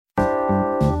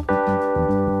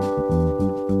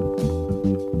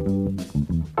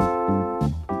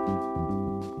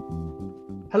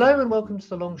Hello and welcome to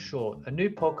The Long Short, a new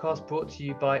podcast brought to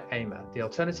you by AIMA, the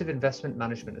Alternative Investment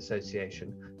Management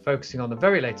Association, focusing on the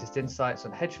very latest insights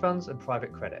on hedge funds and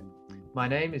private credit. My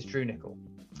name is Drew Nicol.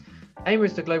 AIMA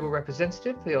is the global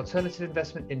representative for the alternative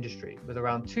investment industry, with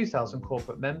around 2,000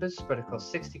 corporate members spread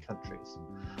across 60 countries.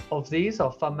 Of these,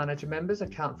 our fund manager members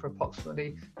account for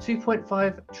approximately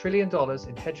 $2.5 trillion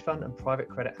in hedge fund and private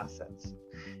credit assets.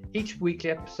 Each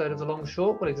weekly episode of The Long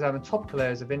Short will examine topical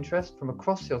areas of interest from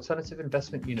across the alternative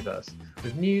investment universe,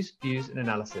 with news, views and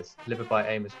analysis delivered by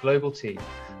AIMA's global team,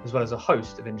 as well as a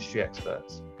host of industry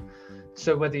experts.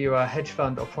 So whether you're a hedge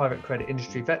fund or private credit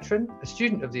industry veteran, a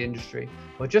student of the industry,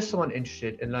 or just someone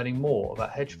interested in learning more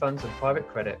about hedge funds and private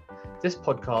credit, this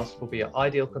podcast will be your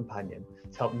ideal companion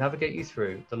to help navigate you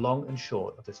through the long and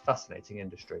short of this fascinating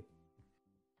industry.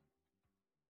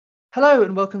 Hello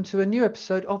and welcome to a new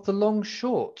episode of The Long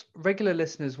Short. Regular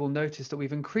listeners will notice that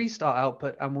we've increased our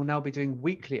output and will now be doing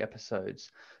weekly episodes,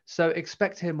 so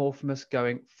expect to hear more from us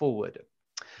going forward.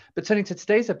 But turning to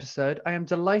today's episode, I am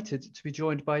delighted to be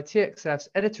joined by TXF's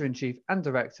Editor-in-Chief and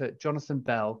Director, Jonathan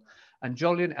Bell, and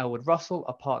Jolyon Elwood-Russell,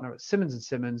 a partner at Simmons &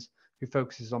 Simmons, who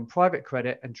focuses on private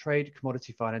credit and trade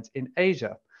commodity finance in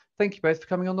Asia. Thank you both for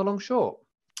coming on The Long Short.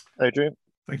 Hey, Drew.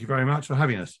 Thank you very much for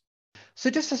having us. So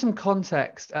just for some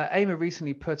context, AIMA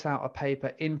recently put out a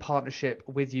paper in partnership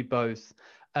with you both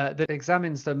that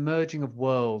examines the merging of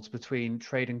worlds between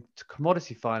trade and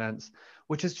commodity finance,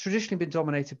 which has traditionally been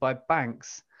dominated by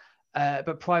banks,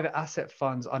 but private asset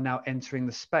funds are now entering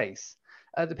the space.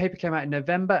 The paper came out in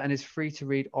November and is free to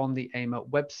read on the AIMA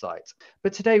website.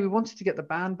 But today we wanted to get the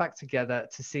band back together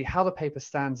to see how the paper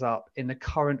stands up in the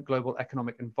current global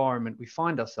economic environment we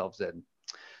find ourselves in.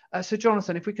 So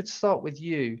Jonathan, if we could start with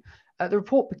you. The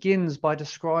report begins by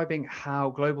describing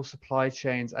how global supply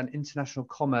chains and international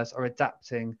commerce are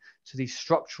adapting to these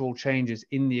structural changes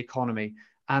in the economy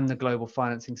and the global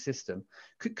financing system.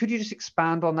 Could you just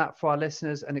expand on that for our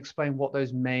listeners and explain what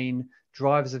those main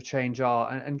drivers of change are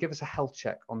and give us a health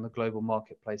check on the global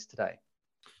marketplace today?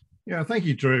 Yeah, thank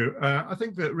you, Drew. I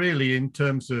think that really in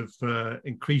terms of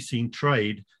increasing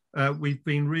trade, we've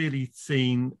been really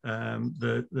seeing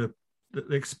the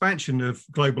expansion of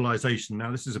globalization.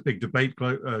 Now, this is a big debate,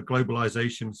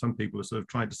 globalization. Some people are sort of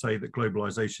trying to say that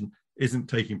globalization isn't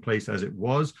taking place as it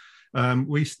was.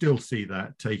 We still see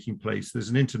that taking place. There's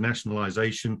an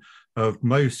internationalization of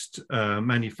most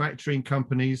manufacturing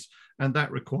companies, and that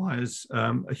requires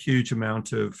a huge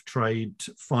amount of trade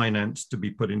finance to be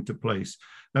put into place.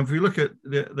 Now, if we look at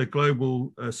the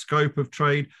global scope of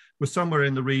trade, we're somewhere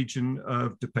in the region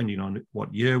of, depending on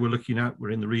what year we're looking at,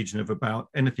 we're in the region of about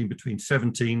anything between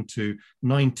 17 to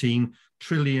 19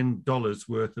 trillion dollars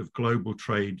worth of global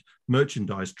trade,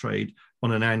 merchandise trade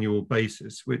on an annual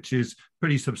basis, which is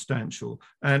pretty substantial.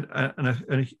 And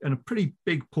a pretty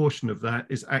big portion of that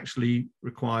is actually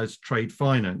requires trade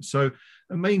finance. So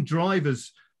the main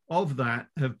drivers of that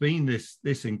have been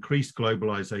this increased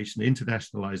globalization,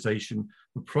 internationalization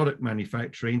of product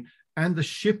manufacturing, and the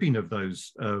shipping of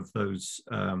those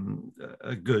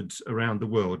goods around the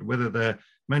world, whether they're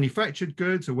manufactured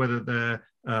goods or whether they're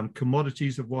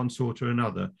commodities of one sort or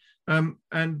another. And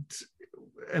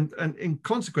in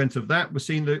consequence of that, we're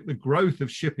seeing the growth of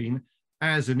shipping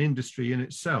as an industry in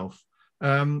itself.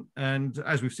 And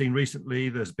as we've seen recently,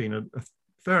 there's been a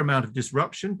fair amount of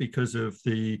disruption because of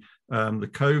the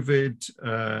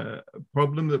COVID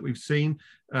problem that we've seen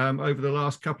over the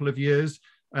last couple of years.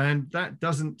 And that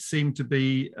doesn't seem to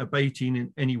be abating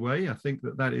in any way. I think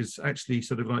that is actually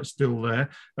sort of like still there.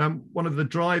 One of the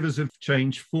drivers of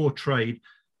change for trade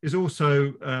is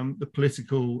also the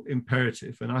political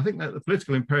imperative. And I think that the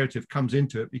political imperative comes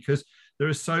into it because there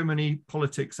are so many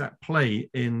politics at play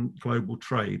in global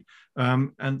trade.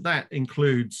 And that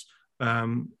includes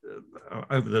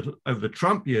over the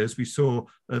Trump years, we saw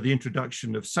the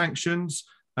introduction of sanctions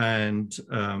and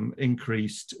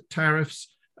increased tariffs.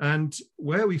 And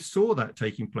where we saw that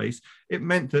taking place, it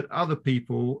meant that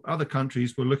other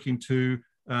countries were looking to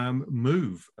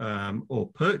move or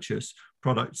purchase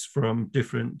products from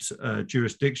different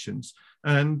jurisdictions.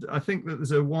 And I think that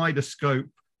there's a wider scope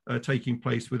taking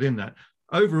place within that.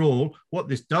 Overall, what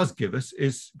this does give us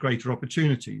is greater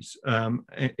opportunities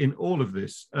in all of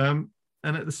this. And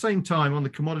at the same time, on the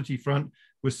commodity front,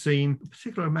 we're seeing a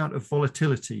particular amount of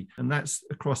volatility, and that's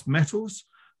across metals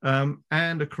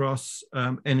and across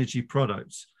energy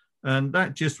products. And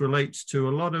that just relates to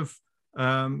a lot of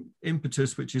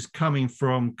impetus which is coming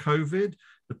from COVID,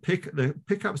 the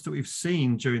pickups that we've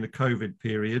seen during the COVID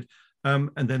period,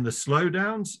 and then the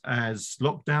slowdowns as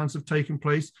lockdowns have taken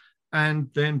place, and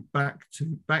then back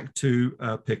to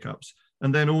pickups.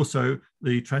 And then also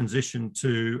the transition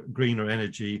to greener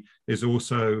energy is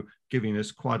also giving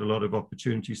us quite a lot of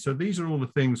opportunities. So these are all the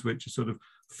things which are sort of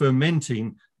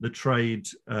fermenting the trade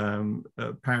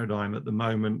paradigm at the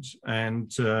moment.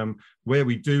 And where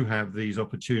we do have these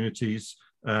opportunities,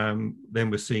 then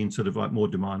we're seeing sort of like more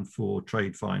demand for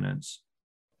trade finance.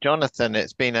 Jonathan,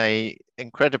 it's been a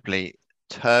incredibly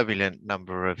turbulent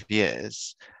number of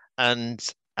years. And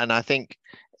I think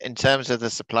in terms of the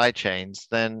supply chains,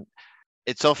 then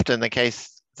it's often the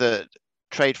case that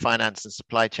trade finance and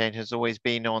supply chain has always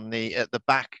been at the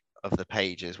back of the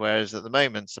pages, whereas at the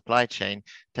moment supply chain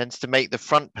tends to make the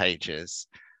front pages.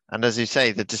 And as you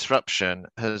say, the disruption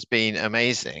has been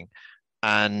amazing,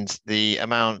 and the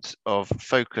amount of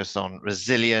focus on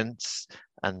resilience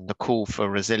and the call for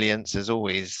resilience is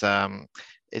always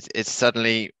it's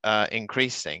suddenly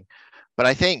increasing. But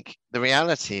I think the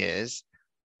reality is,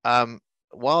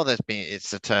 while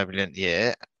it's a turbulent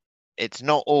year, it's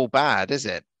not all bad, is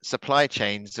it? Supply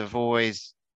chains have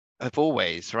always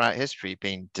throughout history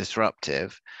been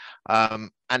disruptive, and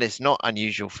it's not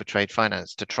unusual for trade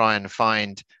finance to try and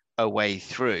find a way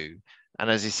through.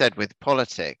 And as you said, with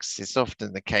politics, it's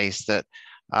often the case that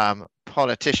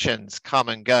politicians come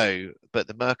and go, but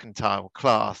the mercantile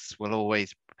class will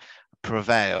always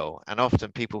prevail, and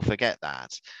often people forget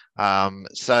that.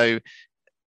 So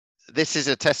this is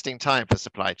a testing time for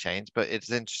supply chains, but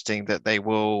it's interesting that they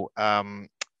will,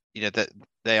 that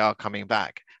they are coming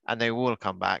back, and they will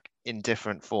come back in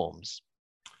different forms.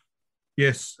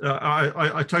 Yes,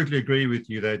 I totally agree with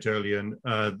you there, Jolyon.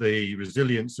 The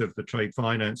resilience of the trade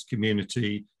finance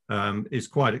community is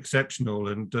quite exceptional,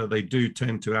 and they do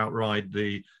tend to outride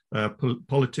the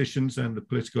politicians and the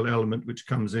political element which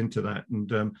comes into that.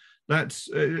 And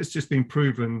it's just been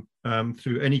proven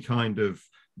through any kind of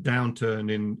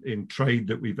downturn in trade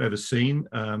that we've ever seen,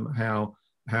 how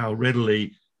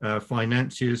readily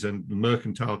financiers and the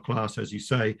mercantile class, as you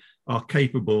say, are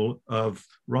capable of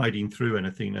riding through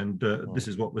anything. And this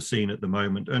is what we're seeing at the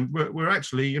moment. And we're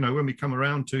actually, when we come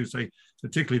around to, say,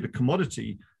 particularly the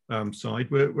commodity side,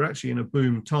 we're actually in a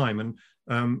boom time.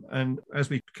 And as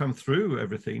we come through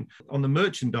everything on the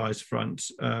merchandise front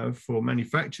for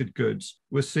manufactured goods,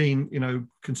 we're seeing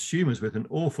consumers with an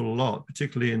awful lot,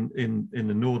 particularly in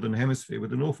the northern hemisphere,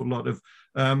 with an awful lot of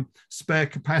spare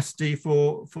capacity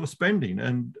for spending,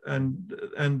 and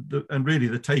really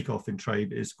the takeoff in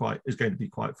trade is going to be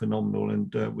quite phenomenal,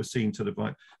 and we're seeing sort of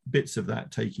like bits of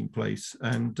that taking place,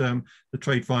 and the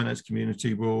trade finance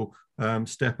community will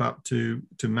step up to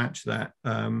match that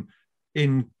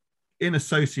in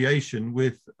association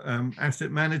with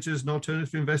asset managers and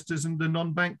alternative investors and the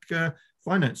non-bank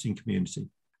financing community.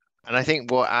 And I think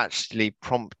what actually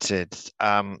prompted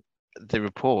the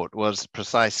report was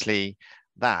precisely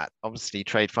that. Obviously,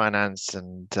 trade finance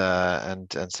and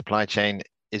supply chain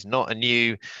is not a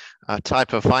new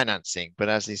type of financing, but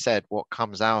as he said, what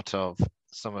comes out of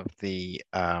some of the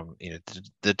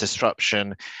the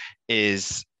disruption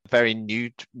is very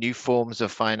new forms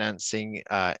of financing,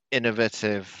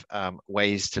 innovative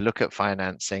ways to look at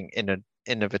financing,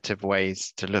 innovative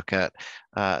ways to look at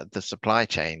the supply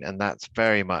chain, and that's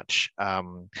very much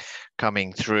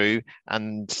coming through.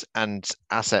 And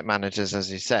asset managers,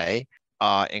 as you say,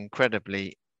 are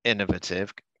incredibly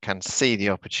innovative, can see the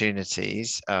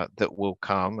opportunities that will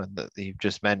come and that you've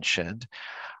just mentioned.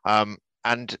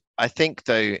 And I think,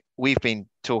 though, we've been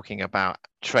talking about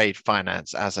trade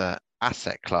finance as an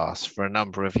asset class for a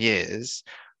number of years.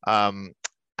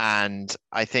 And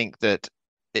I think that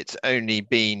it's only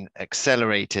been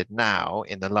accelerated now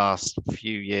in the last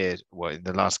few years, well, in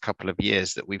the last couple of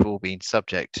years, that we've all been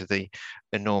subject to the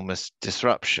enormous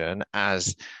disruption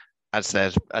as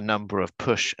there's a number of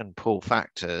push and pull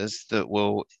factors that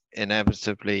will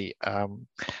inevitably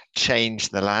change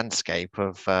the landscape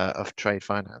of trade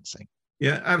financing.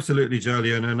 Yeah, absolutely,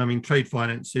 Jolyon. And I mean, trade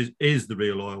finance is the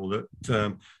real oil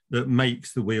that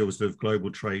makes the wheels of global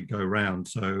trade go round.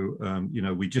 So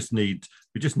we just need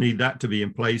that to be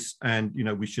in place, and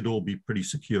we should all be pretty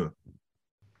secure.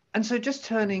 And so, just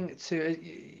turning to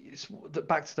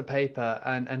back to the paper,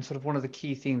 and sort of one of the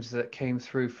key themes that came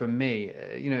through from me,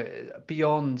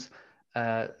 beyond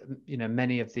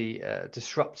many of the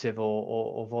disruptive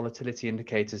or volatility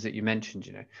indicators that you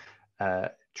mentioned,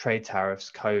 trade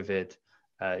tariffs, COVID,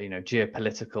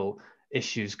 geopolitical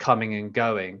issues coming and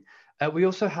going. We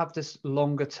also have this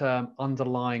longer term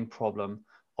underlying problem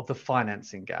of the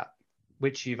financing gap,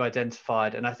 which you've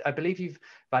identified, and I believe you've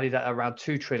valued at around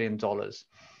 $2 trillion.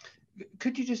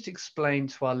 Could you just explain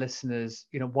to our listeners,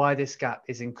 why this gap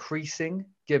is increasing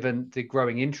given the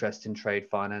growing interest in trade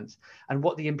finance, and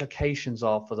what the implications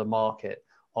are for the market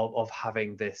of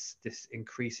having this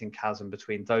increasing chasm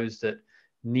between those that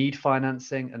need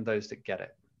financing and those that get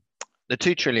it? The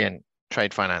 2 trillion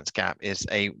trade finance gap is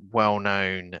a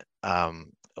well-known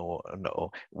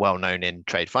or well-known in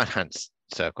trade finance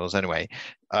circles anyway,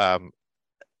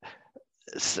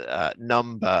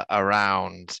 number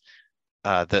around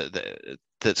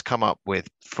that's come up with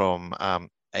from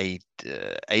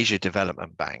Asia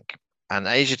Development Bank. And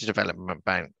Asia Development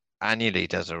Bank annually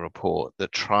does a report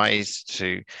that tries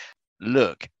to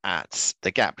look at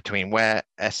the gap between where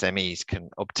SMEs can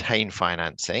obtain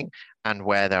financing and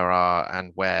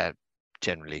where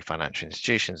generally financial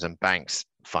institutions and banks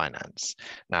finance.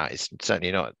 Now, it's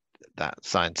certainly not that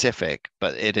scientific,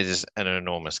 but it is an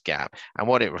enormous gap. And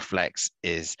what it reflects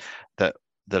is that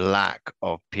the lack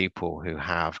of people who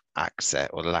have access,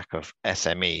 or the lack of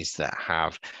SMEs that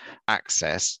have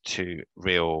access to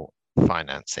real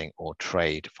financing or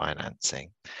trade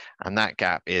financing. And that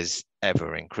gap is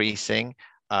ever increasing,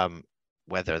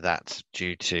 whether that's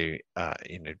due to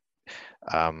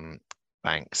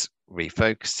banks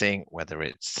refocusing, whether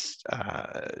it's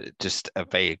just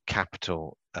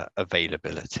capital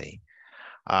availability.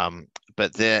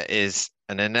 But there is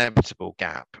an inevitable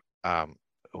gap,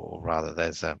 or rather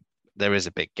there is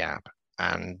a big gap,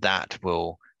 and that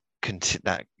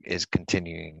is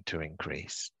continuing to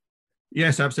increase.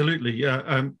 Yes, absolutely.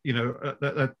 Yeah,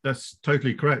 that's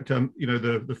totally correct.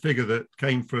 The figure that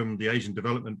came from the Asian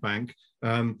Development Bank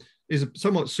is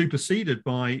somewhat superseded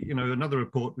by another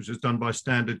report which was done by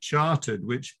Standard Chartered,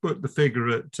 which put the figure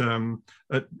at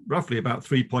roughly about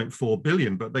 3.4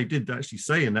 billion. But they did actually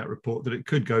say in that report that it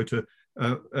could go to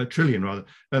a trillion rather,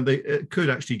 and it could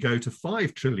actually go to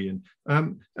 5 trillion.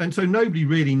 And so nobody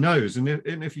really knows. And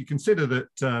if you consider that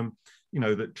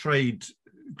that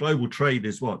global trade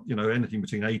is anything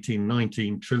between 18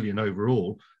 19 trillion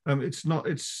overall, it's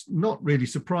not really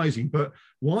surprising. But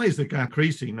why is the gap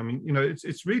increasing? I mean,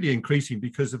 it's really increasing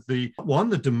because of the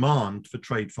demand for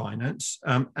trade finance,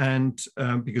 and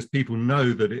because people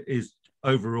know that it is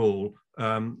overall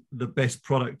the best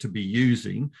product to be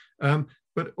using.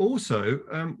 But also,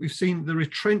 we've seen the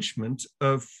retrenchment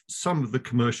of some of the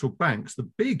commercial banks, the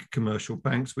big commercial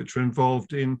banks, which are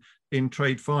involved in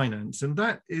trade finance. And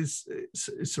that is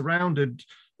surrounded,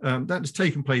 that has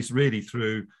taken place really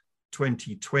through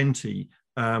 2020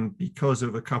 because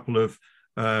of a couple of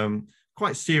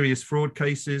quite serious fraud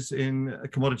cases in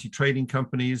commodity trading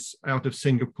companies out of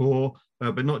Singapore,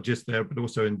 but not just there, but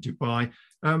also in Dubai.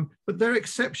 But they're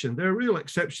exception. There are real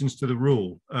exceptions to the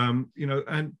rule,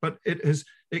 but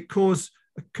it caused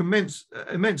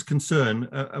immense concern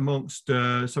amongst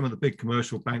some of the big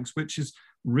commercial banks, which has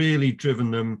really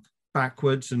driven them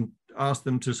backwards and asked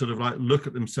them to sort of look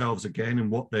at themselves again and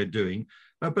what they're doing.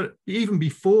 But even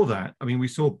before that, I mean, we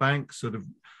saw banks sort of,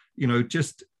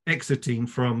 just exiting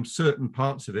from certain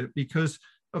parts of it because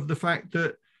of the fact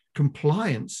that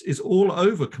compliance is all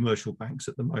over commercial banks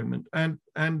at the moment. And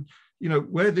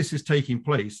where this is taking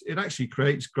place, it actually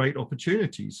creates great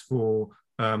opportunities for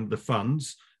the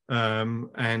funds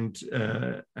and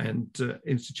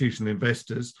institutional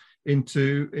investors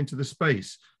into the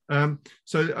space.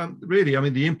 Really, I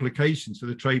mean, the implications for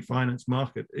the trade finance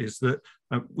market is that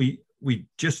we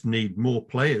just need more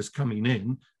players coming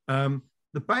in.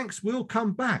 The banks will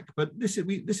come back, but this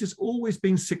has always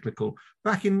been cyclical.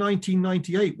 Back in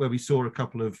 1998, where we saw a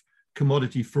couple of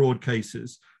commodity fraud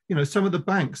cases, some of the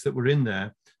banks that were in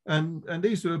there, and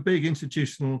these were big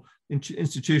institutional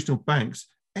banks,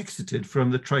 exited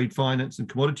from the trade finance and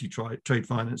commodity trade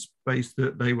finance space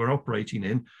that they were operating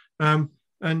in.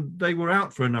 And they were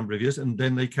out for a number of years, and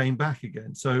then they came back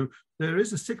again. So there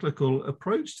is a cyclical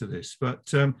approach to this,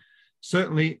 but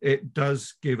certainly it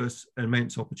does give us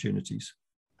immense opportunities.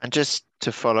 And just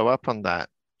to follow up on that,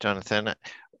 Jonathan,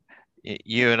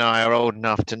 you and I are old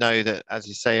enough to know that, as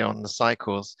you say, on the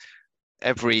cycles,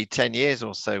 every 10 years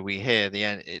or so, we hear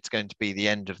it's going to be the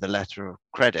end of the letter of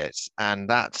credit. And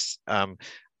that's,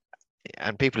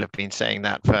 and people have been saying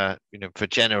that for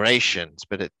generations,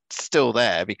 but it's still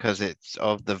there because it's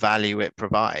of the value it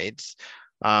provides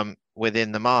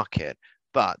within the market.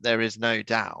 But there is no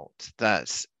doubt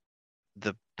that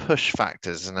the push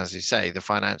factors, and as you say, the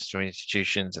financial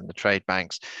institutions and the trade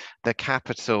banks, the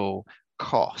capital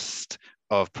cost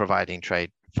of providing trade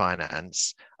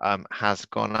finance has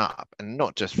gone up, and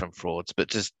not just from frauds, but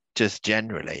just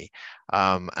generally.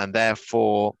 And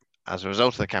therefore, as a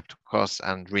result of the capital costs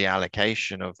and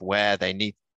reallocation of where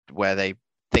they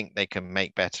think they can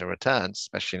make better returns,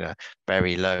 especially in a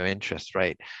very low interest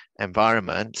rate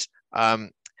environment,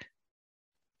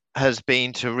 has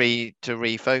been to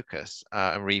refocus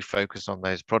and refocus on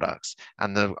those products,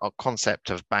 and the concept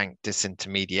of bank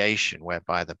disintermediation,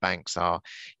 whereby the banks are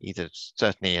either,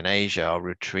 certainly in Asia, are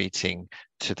retreating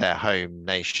to their home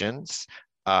nations,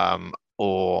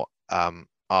 or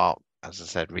are, as I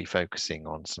said, refocusing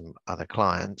on some other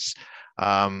clients,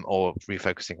 or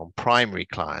refocusing on primary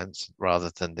clients rather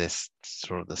than this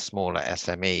sort of the smaller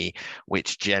SME,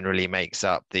 which generally makes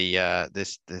up the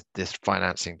this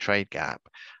financing trade gap.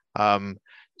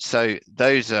 So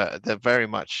there very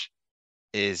much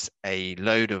is a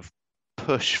load of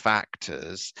push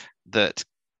factors that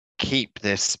keep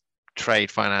this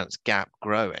trade finance gap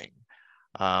growing.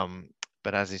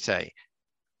 But as you say,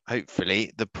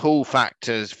 hopefully the pull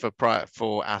factors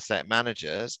for asset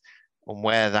managers, and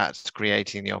where that's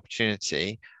creating the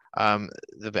opportunity,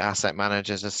 the asset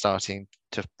managers are starting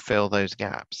to fill those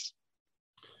gaps.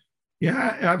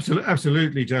 Yeah,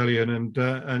 absolutely, Jolyon,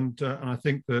 and I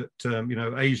think that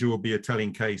Asia will be a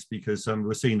telling case, because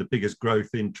we're seeing the biggest growth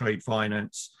in trade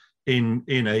finance in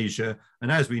Asia,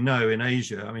 and as we know, in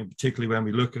Asia, I mean, particularly when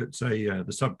we look at, say,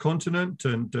 the subcontinent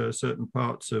and certain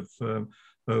parts of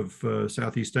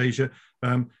Southeast Asia,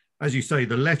 as you say,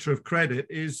 the letter of credit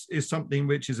is something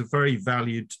which is a very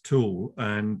valued tool,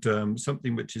 and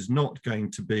something which is not going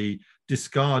to be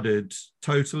discarded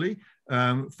totally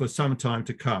for some time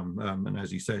to come. And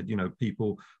as you said,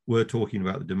 people were talking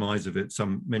about the demise of it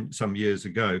some years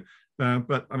ago.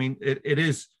 But I mean, it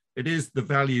is the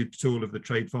valued tool of the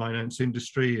trade finance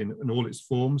industry in all its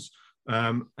forms.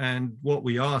 And what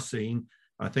we are seeing,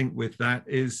 I think, with that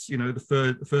is,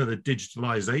 the further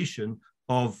digitalization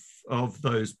of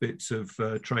those bits of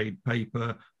trade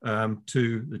paper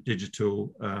to the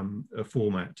digital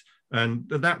format, and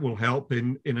that will help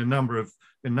in a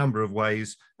number of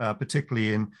ways,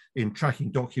 particularly in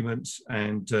tracking documents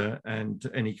and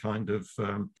any kind of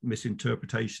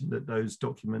misinterpretation that those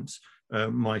documents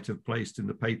might have placed in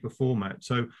the paper format.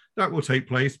 So that will take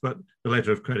place, but the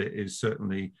letter of credit is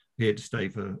certainly here to stay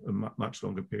for a much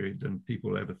longer period than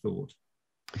people ever thought.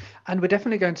 And we're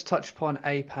definitely going to touch upon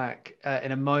APAC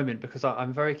in a moment, because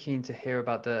I'm very keen to hear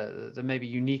about the maybe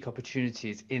unique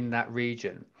opportunities in that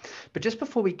region. But just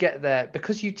before we get there,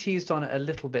 because you teased on it a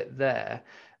little bit there,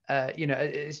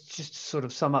 it's just to sort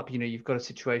of sum up, you've got a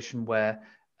situation where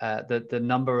the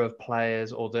number of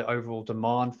players, or the overall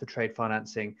demand for trade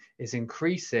financing, is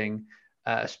increasing,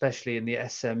 especially in the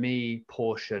SME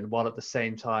portion, while at the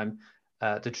same time,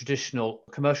 the traditional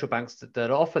commercial banks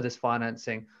that offer this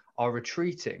financing are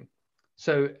retreating.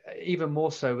 So even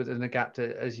more so within the gap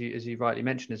that, as you rightly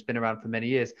mentioned, has been around for many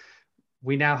years,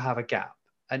 we now have a gap.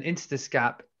 And into this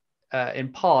gap, in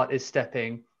part, is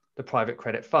stepping the private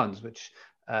credit funds, which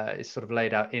is sort of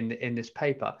laid out in this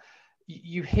paper.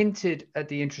 You hinted at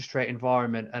the interest rate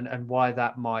environment and why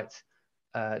that might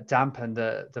dampen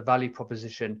the value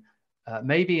proposition,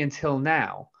 maybe until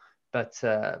now. But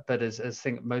as I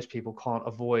think most people can't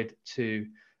avoid to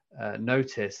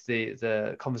notice,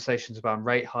 the conversations around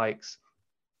rate hikes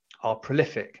are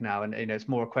prolific now, and it's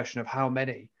more a question of how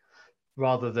many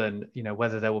rather than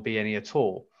whether there will be any at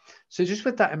all. So just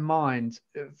with that in mind,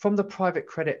 from the private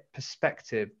credit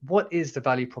perspective, what is the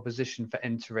value proposition for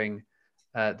entering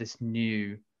this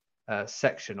new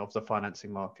section of the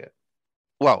financing market?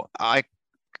 Well, I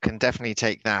can definitely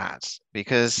take that,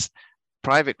 because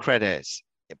private credit,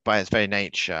 by its very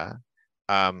nature,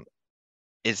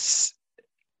 is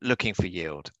looking for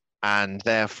yield, and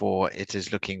therefore it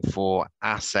is looking for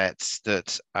assets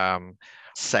that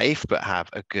safe but have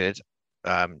a good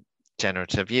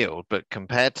generative yield. But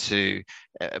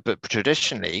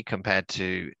traditionally, compared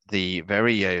to the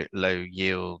very low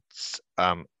yields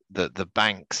that the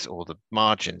banks, or the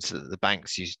margins that the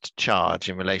banks used to charge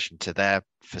in relation to their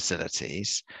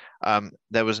facilities,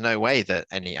 there was no way that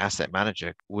any asset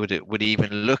manager would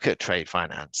even look at trade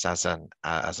finance as an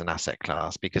asset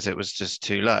class, because it was just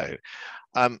too low.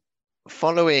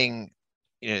 Following,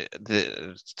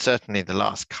 certainly the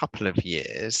last couple of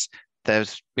years,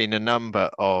 there's been a number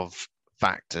of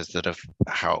factors that have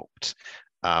helped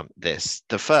this.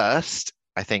 The first,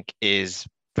 I think, is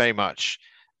very much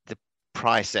the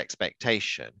price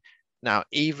expectation. Now,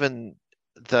 even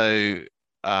though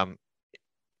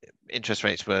interest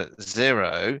rates were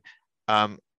zero,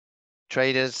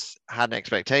 traders had an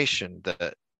expectation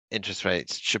that interest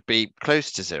rates should be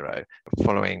close to zero.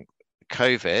 Following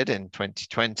COVID in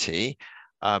 2020,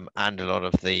 and a lot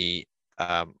of the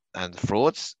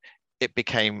frauds, it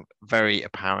became very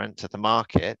apparent to the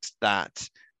market that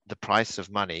the price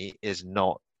of money is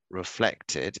not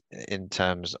reflected in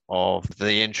terms of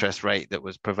the interest rate that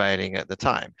was prevailing at the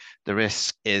time. The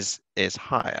risk is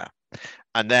higher.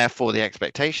 And therefore the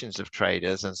expectations of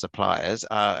traders and suppliers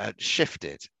are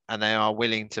shifted, and they are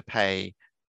willing to pay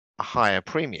a higher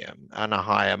premium and a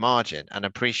higher margin, and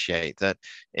appreciate that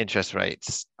interest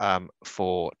rates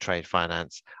for trade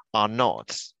finance are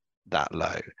not that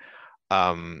low,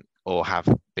 or have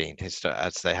been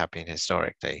as they have been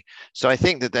historically. So I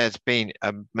think that there's been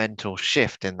a mental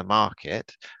shift in the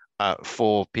market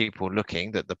for people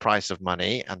looking that the price of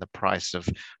money and the price of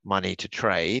money to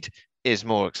trade is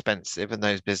more expensive, and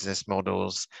those business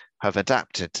models have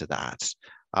adapted to that.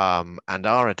 And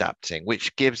are adapting,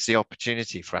 which gives the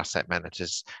opportunity for asset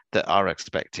managers that are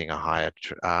expecting a higher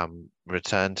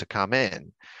return to come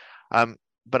in.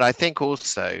 But I think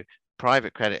also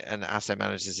private credit and asset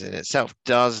managers in itself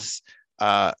does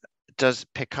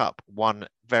pick up one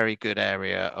very good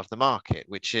area of the market,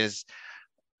 which is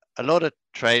a lot of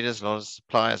traders, a lot of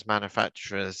suppliers,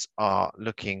 manufacturers are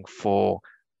looking for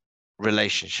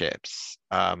relationships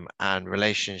and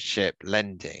relationship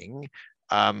lending.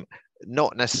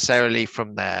 Not necessarily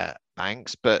from their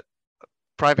banks, but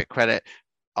private credit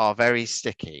are very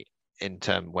sticky in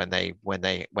terms when they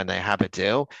have a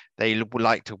deal. They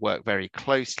like to work very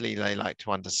closely. They like to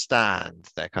understand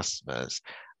their customers,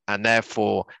 and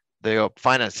therefore the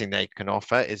financing they can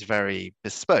offer is very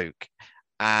bespoke.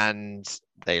 And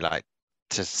they like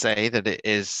to say that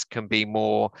it can be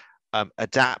more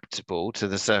adaptable to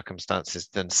the circumstances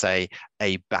than, say,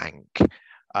 a bank.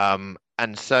 And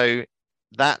so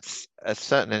that's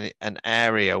certainly an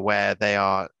area where they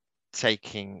are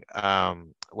taking,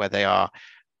 where they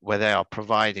are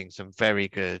providing some very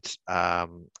good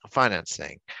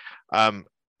financing,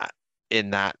 in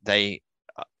that they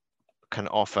can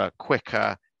offer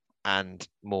quicker and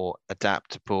more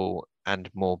adaptable and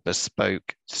more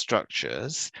bespoke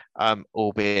structures,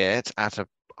 albeit at a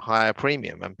higher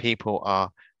premium, and people are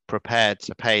prepared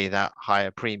to pay that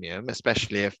higher premium,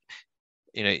 especially if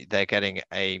they're getting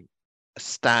a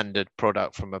standard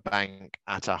product from a bank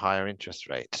at a higher interest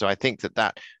rate. So I think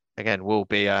that again will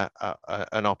be an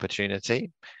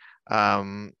opportunity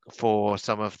for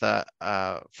some of the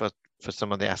for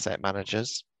some of the asset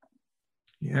managers.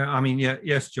 Yeah, I mean,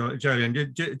 yes,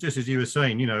 Jolyon, just as you were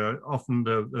saying, often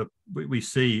we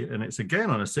see, and it's again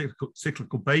on a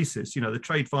cyclical basis, the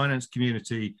trade finance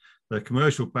community, the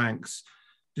commercial banks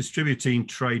distributing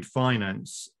trade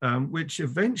finance, which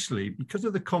eventually, because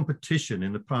of the competition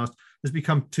in the past, has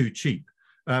become too cheap.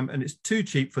 And it's too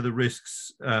cheap for the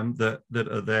risks that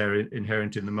are there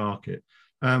inherent in the market.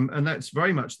 And that's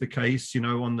very much the case,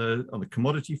 on the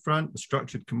commodity front, the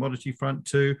structured commodity front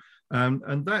too.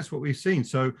 And that's what we've seen.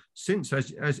 So since,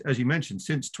 as you mentioned,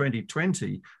 since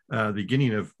 2020, the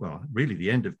beginning of, really the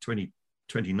end of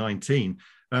 2019,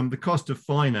 the cost of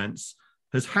finance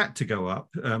has had to go up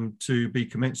to be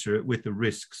commensurate with the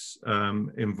risks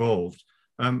involved.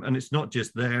 And it's not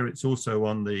just there, it's also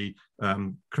on the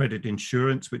credit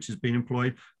insurance, which has been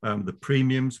employed, the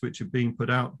premiums which have been put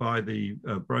out by the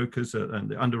brokers and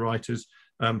the underwriters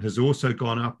has also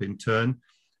gone up in turn.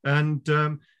 And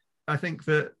I think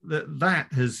that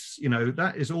has,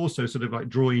 that is also sort of like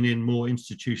drawing in more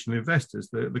institutional investors.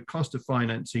 The cost of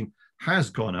financing has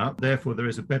gone up, therefore there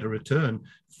is a better return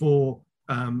for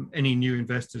any new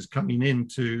investors coming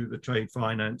into the trade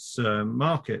finance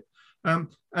market.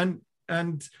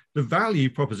 And the value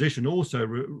proposition also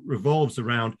revolves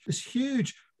around this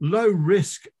huge low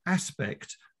risk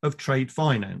aspect of trade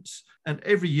finance. And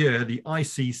every year the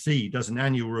ICC does an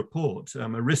annual report, a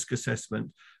risk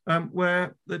assessment,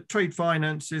 where the trade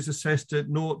finance is assessed at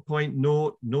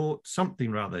 0.00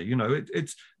 something rather.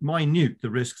 It's minute, the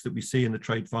risks that we see in the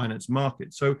trade finance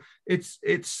market. So it's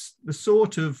the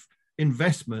sort of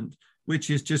investment which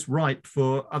is just ripe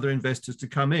for other investors to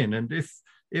come in. And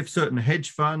if certain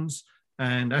hedge funds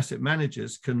and asset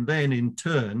managers can then in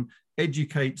turn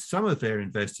educate some of their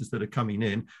investors that are coming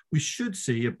in, we should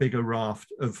see a bigger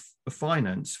raft of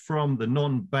finance from the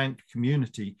non-bank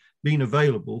community being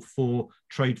available for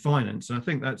trade finance. And I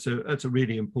think that's a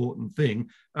really important thing.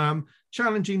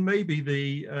 Challenging maybe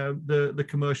the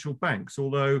commercial banks,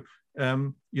 although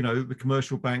the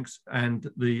commercial banks and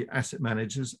the asset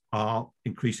managers are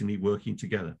increasingly working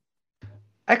together.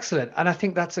 Excellent. And I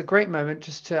think that's a great moment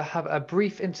just to have a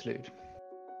brief interlude.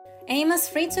 AIMA's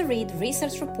free-to-read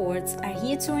research reports are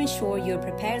here to ensure you're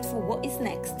prepared for what is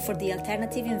next for the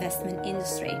alternative investment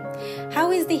industry.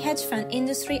 How is the hedge fund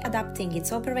industry adapting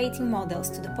its operating models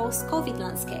to the post-COVID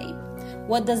landscape?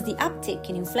 What does the uptick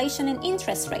in inflation and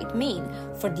interest rate mean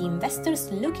for the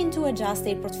investors looking to adjust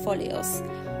their portfolios?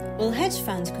 Will hedge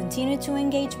funds continue to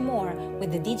engage more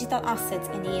with the digital assets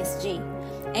and ESG?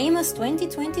 Amos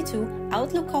 2022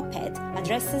 Outlook op-ed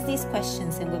addresses these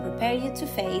questions and will prepare you to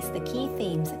face the key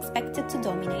themes expected to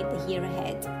dominate the year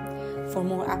ahead. For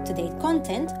more up-to-date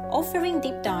content, offering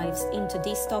deep dives into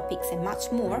these topics and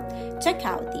much more, check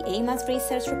out the AIMA's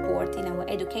research report in our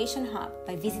education hub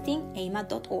by visiting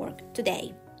aima.org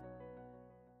today.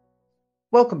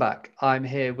 Welcome back. I'm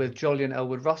here with Jolyon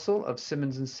Elwood-Russell of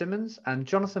Simmons & Simmons and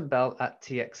Jonathan Bell at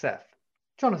TXF.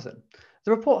 Jonathan,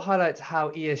 the report highlights how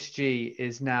ESG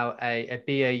is now a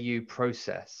BAU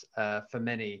process for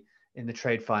many in the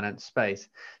trade finance space.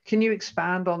 Can you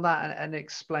expand on that and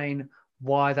explain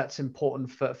why that's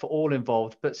important for all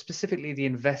involved, but specifically the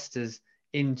investors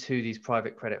into these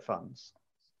private credit funds?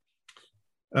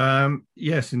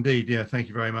 Yes, indeed. Yeah, thank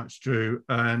you very much, Drew.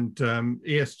 And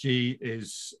ESG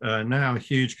is now a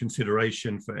huge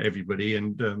consideration for everybody.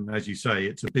 And as you say,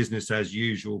 it's a business as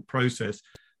usual process.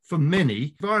 For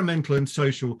many, environmental and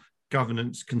social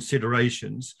governance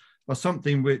considerations are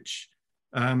something which,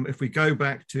 if we go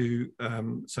back to,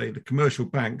 say, the commercial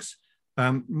banks,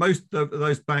 most of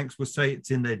those banks will say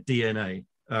it's in their DNA.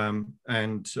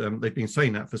 And they've been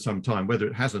saying that for some time. Whether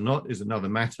it has or not is another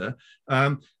matter.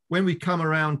 When we come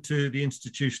around to the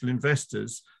institutional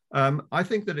investors, I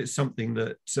think that it's something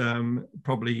that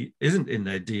probably isn't in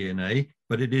their DNA,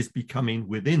 but it is becoming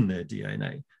within their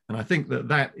DNA. And I think that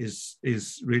that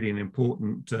is really an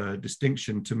important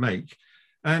distinction to make.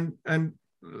 And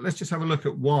let's just have a look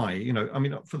at why. You know, I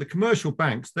mean, for the commercial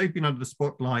banks, they've been under the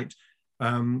spotlight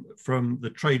from the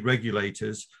trade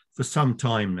regulators for some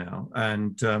time now,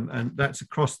 and that's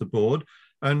across the board.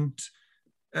 And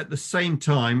at the same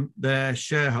time,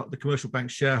 the commercial bank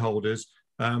shareholders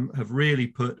have really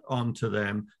put onto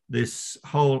them this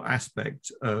whole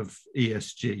aspect of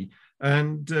ESG,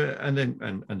 and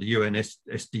the UN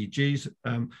SDGs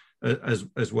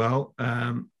as well.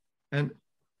 And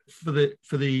for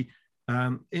the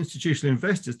institutional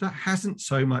investors, that hasn't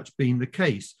so much been the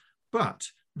case, but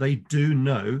they do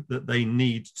know that they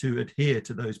need to adhere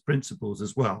to those principles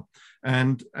as well.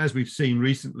 And as we've seen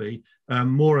recently,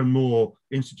 more and more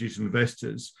institutional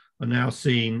investors are now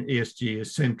seeing ESG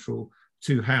as central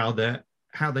to how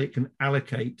they can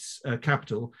allocate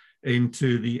capital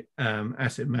into the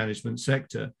asset management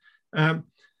sector.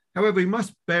 However, we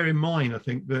must bear in mind, I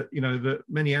think, that that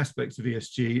many aspects of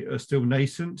ESG are still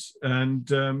nascent, and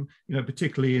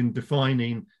particularly in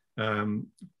defining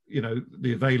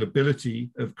the availability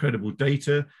of credible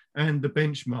data and the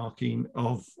benchmarking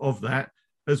of that,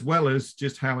 as well as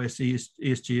just how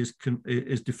ESG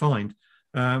is defined.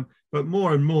 But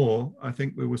more and more, I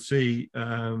think we will see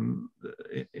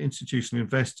institutional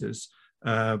investors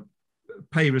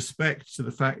pay respect to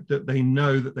the fact that they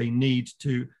know that they need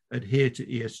to adhere to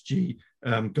ESG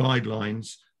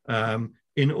guidelines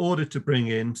in order to bring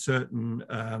in certain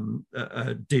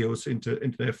deals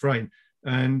into their frame.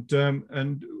 And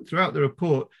throughout the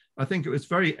report, I think it was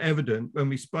very evident when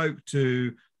we spoke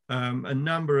to a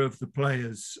number of the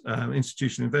players,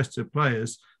 institutional investor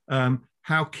players,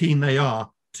 how keen they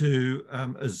are to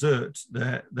assert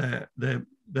their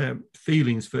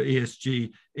feelings for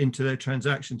ESG into their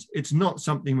transactions. It's not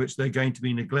something which they're going to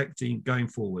be neglecting going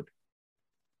forward.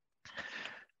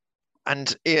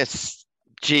 And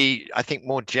ESG, I think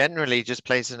more generally, just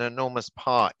plays an enormous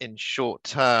part in the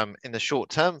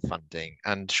short-term funding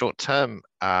and short-term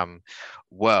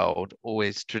world.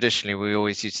 Traditionally, we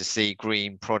always used to see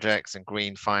green projects and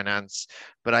green finance.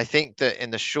 But I think that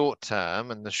in the short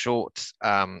term and the short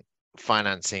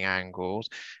financing angles,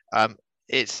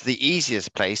 it's the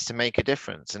easiest place to make a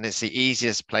difference, and it's the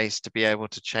easiest place to be able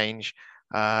to change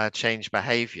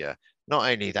behavior. Not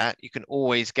only that, you can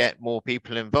always get more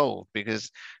people involved,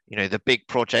 because the big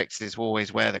projects is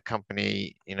always where the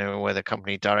company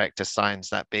director signs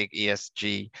that big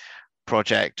ESG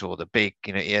project, or the big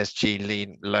ESG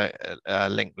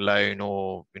linked loan,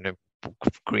 or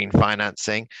green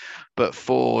financing. But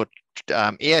for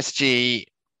ESG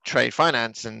trade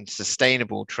finance and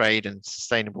sustainable trade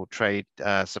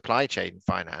supply chain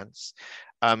finance,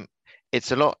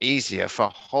 it's a lot easier for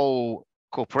whole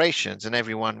corporations and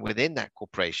everyone within that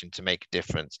corporation to make a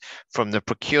difference, from the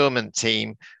procurement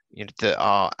team that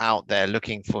are out there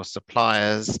looking for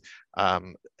suppliers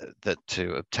that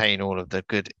to obtain all of the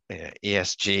good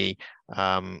ESG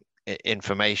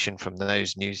information from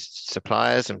those new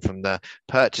suppliers, and from the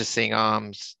purchasing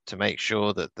arms to make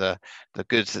sure that the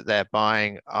goods that they're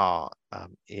buying are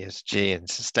ESG and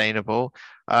sustainable.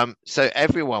 So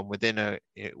everyone within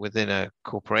a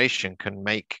corporation can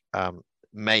make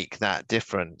make that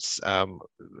difference when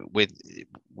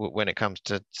it comes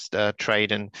to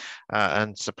trade and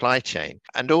supply chain.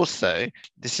 And also,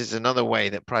 this is another way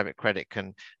that private credit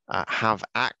can have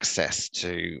access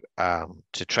to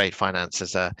trade finance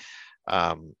as an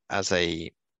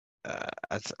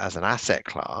asset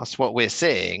class. What we're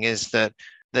seeing is that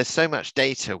there's so much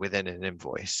data within an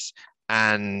invoice,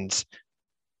 and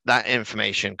that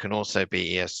information can also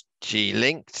be ESG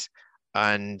linked.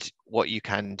 And what you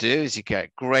can do is you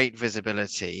get great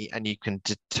visibility, and you can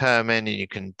determine and you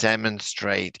can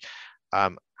demonstrate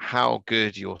how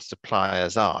good your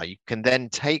suppliers are. You can then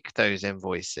take those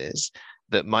invoices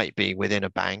that might be within a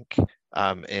bank,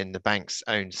 in the bank's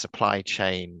own supply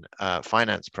chain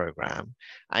finance program,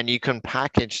 and you can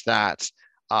package that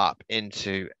up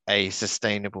into a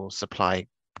sustainable supply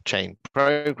chain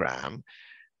program.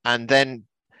 And then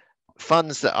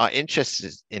funds that are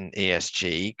interested in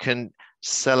ESG can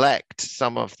select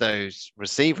some of those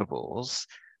receivables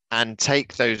and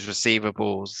take those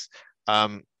receivables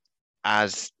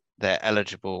as their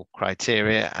eligible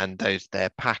criteria and their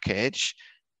package,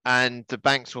 and the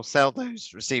banks will sell those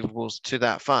receivables to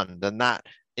that fund, and that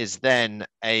is then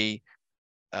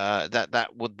that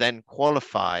would then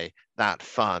qualify that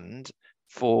fund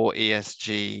for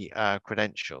ESG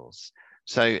credentials.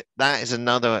 So that is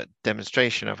another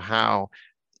demonstration of how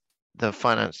the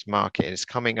finance market is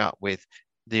coming up with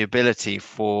the ability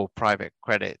for private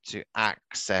credit to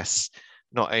access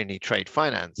not only trade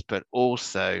finance, but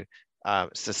also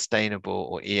sustainable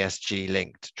or ESG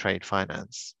linked trade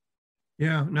finance.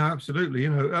 Yeah, no, absolutely.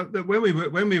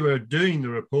 When we were doing the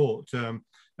report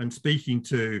and speaking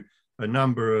to a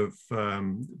number of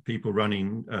people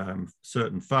running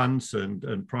certain funds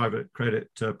and private credit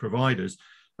providers,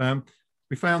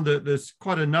 we found that there's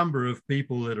quite a number of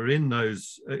people that are in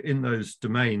those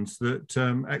domains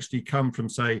that actually come from,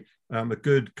 say, a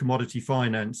good commodity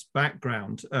finance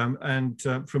background and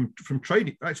from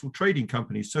actual trading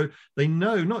companies. So they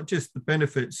know not just the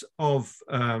benefits of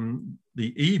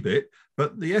the EBIT,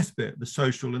 but the SBIT, the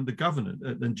social and the governance,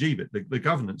 and GBIT, the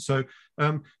governance. So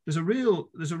there's a real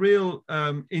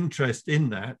interest in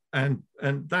that, and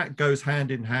that goes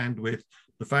hand in hand with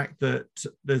the fact that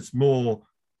there's more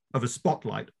of a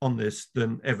spotlight on this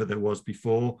than ever there was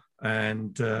before,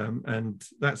 and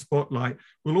that spotlight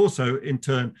will also in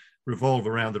turn revolve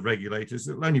around the regulators.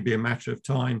 It'll only be a matter of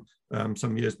time,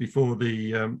 some years before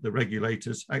the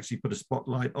regulators actually put a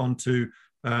spotlight onto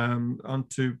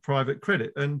private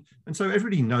credit, and so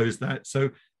everybody knows that. So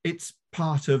it's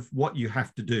part of what you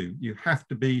have to do. You have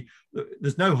to be.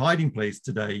 There's no hiding place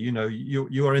today.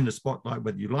 You are in the spotlight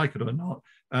whether you like it or not.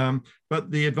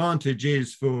 But the advantage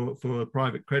is for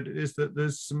private credit is that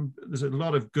there's a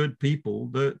lot of good people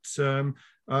that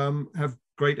have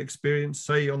great experience,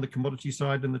 say on the commodity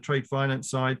side and the trade finance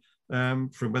side,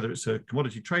 from whether it's a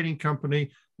commodity trading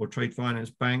company or trade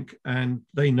finance bank, and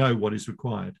they know what is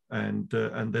required, and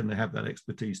then they have that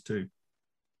expertise too.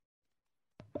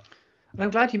 And I'm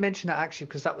glad you mentioned that, actually,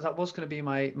 because that was going to be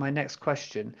my next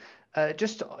question.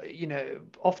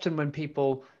 Often when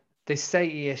people, they say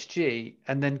ESG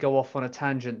and then go off on a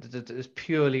tangent that is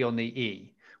purely on the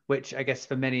E, which I guess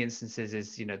for many instances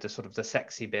is, the sort of the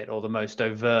sexy bit or the most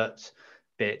overt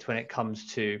bit when it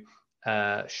comes to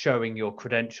showing your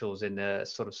credentials in the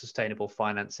sort of sustainable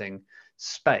financing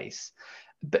space.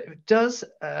 But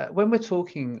when we're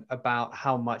talking about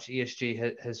how much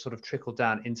ESG has sort of trickled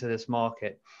down into this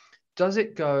market, does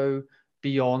it go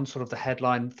beyond sort of the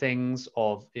headline things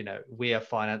of, we are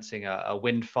financing a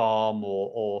wind farm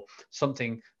or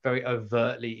something very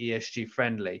overtly ESG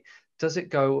friendly? Does it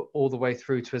go all the way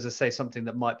through to, as I say, something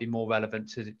that might be more relevant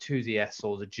to the S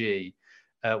or the G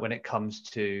when it comes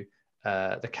to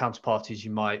the counterparties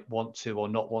you might want to or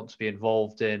not want to be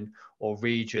involved in, or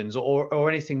regions, or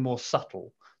anything more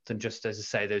subtle than just, as I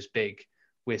say, those big,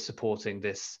 we're supporting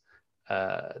this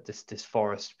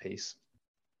forest piece?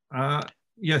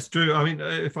 Yes, Drew. I mean,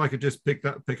 if I could just pick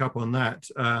up on that,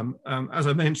 as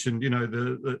I mentioned,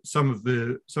 some of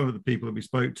the people that we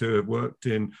spoke to have worked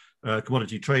in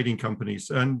commodity trading companies,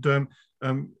 and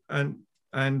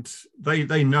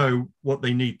they know what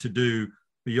they need to do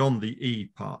beyond the E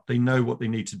part. They know what they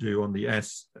need to do on the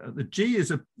S. The G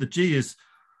is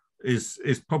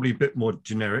probably a bit more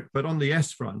generic, but on the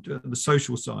S front, the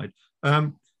social side.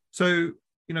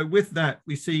 With that,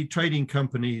 we see trading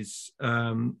companies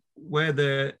where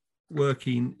they're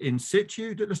working in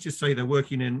situ. Let's just say they're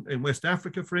working in West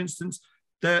Africa, for instance.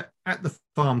 They're at the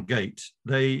farm gate.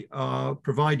 They are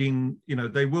providing,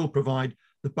 they will provide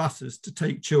the buses to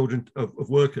take children of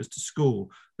workers to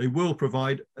school. They will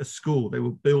provide a school. They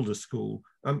will build a school.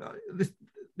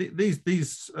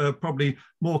 these are probably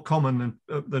more common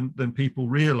than people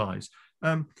realize.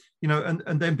 You know,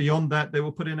 and then beyond that, they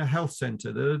will put in a health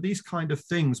center. There are these kind of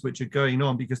things which are going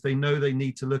on because they know they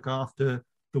need to look after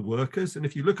the workers. And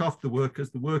if you look after the workers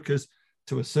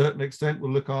to a certain extent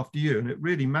will look after you. And it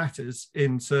really matters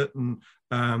in certain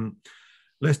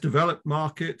less developed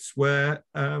markets where,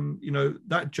 you know,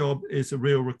 that job is a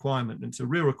real requirement. And it's a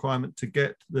real requirement to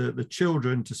get the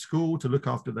children to school, to look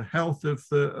after the health of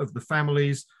the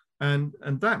families. And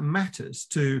that matters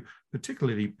to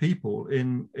particularly people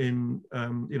in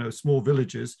you know, small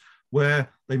villages where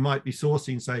they might be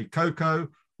sourcing, say, cocoa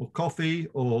or coffee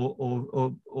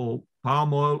or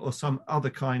palm oil or some other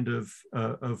kind of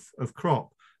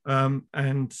crop. You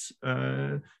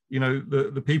know,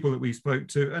 the people that we spoke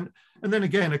to, and then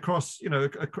again across, you know,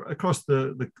 across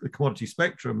the commodity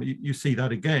spectrum, you see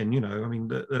that again. You know, I mean,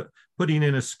 putting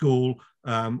in a school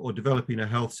or developing a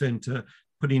health center,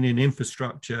 putting in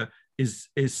infrastructure is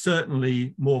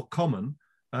certainly more common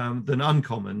than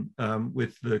uncommon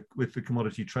with the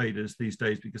commodity traders these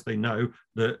days, because they know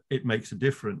that it makes a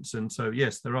difference. And so,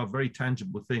 yes, there are very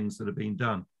tangible things that are being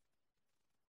done.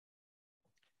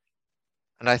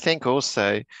 And I think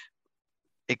also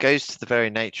it goes to the very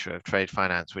nature of trade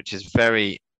finance, which is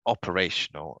very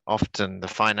operational. Often the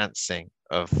financing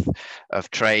of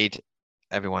trade,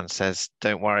 everyone says,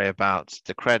 don't worry about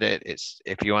the credit. It's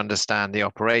if you understand the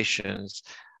operations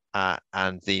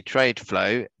and the trade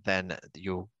flow, then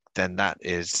that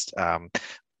is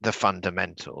the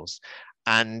fundamentals.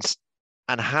 And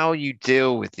how you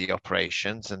deal with the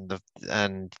operations and the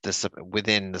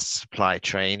within the supply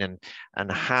chain,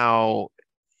 and how,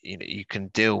 you know, you can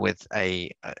deal with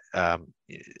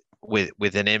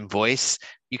with an invoice.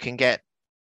 You can get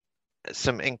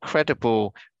some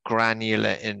incredible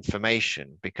granular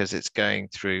information because it's going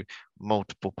through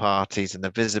multiple parties, and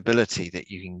the visibility that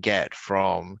you can get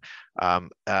from a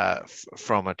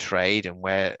trade, and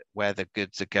where the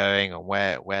goods are going, and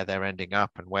where they're ending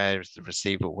up, and where is the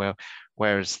receiver,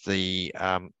 where is the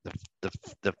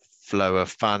flow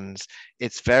of funds.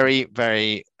 It's very,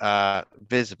 very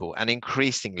visible, and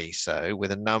increasingly so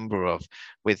with a number of,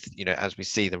 you know, as we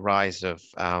see the rise of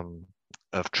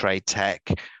trade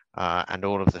tech and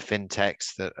all of the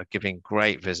fintechs that are giving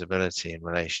great visibility in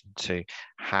relation to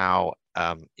how,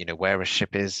 you know, where a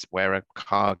ship is, where a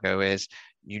cargo is.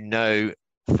 You know,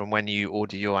 from when you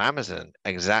order your Amazon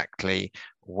exactly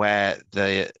where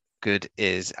the good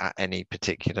is at any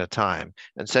particular time.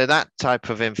 And so that type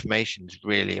of information is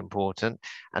really important.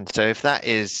 And so if that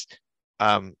is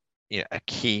you know, a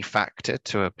key factor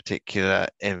to a particular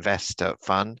investor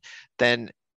fund, then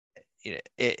you know,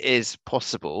 it is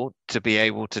possible to be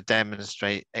able to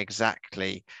demonstrate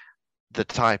exactly the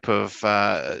type of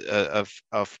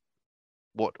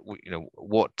what, you know,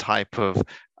 what type of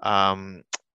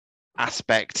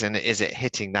aspect, and is it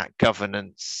hitting that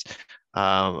governance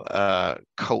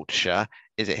culture?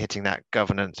 Is it hitting that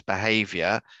governance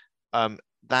behavior?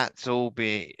 That's all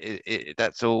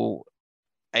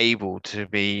able to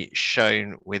be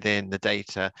shown within the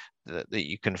data that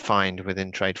you can find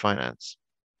within trade finance.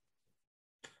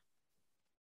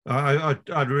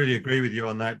 I'd really agree with you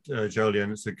on that,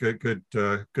 Jolyon. It's a good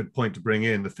point to bring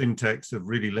in. The fintechs have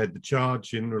really led the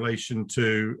charge in relation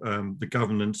to the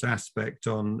governance aspect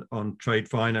on trade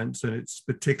finance, and it's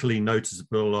particularly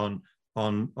noticeable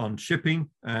on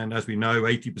shipping. And as we know,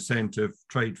 80% of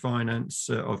trade finance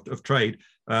of trade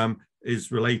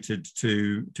is related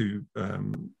to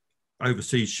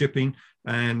overseas shipping,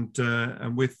 and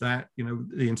with that, you know,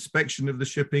 the inspection of the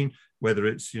shipping, whether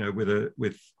it's, you know,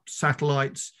 with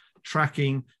satellites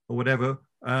tracking or whatever,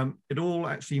 it all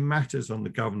actually matters on the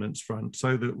governance front,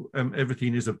 so that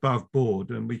everything is above board,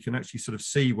 and we can actually sort of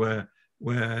see where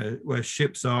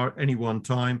ships are at any one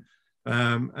time,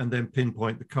 and then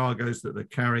pinpoint the cargoes that they're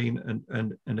carrying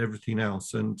and everything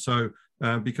else. And so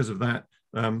because of that,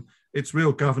 it's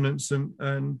real governance,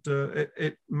 and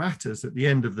it matters at the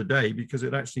end of the day, because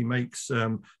it actually makes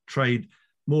trade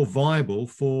more viable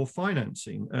for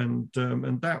financing, and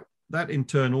that in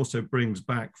turn also brings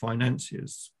back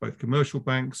financiers, both commercial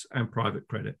banks and private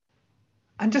credit.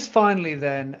 And just finally,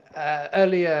 then,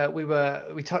 earlier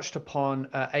we touched upon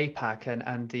APAC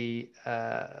and the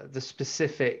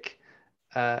specific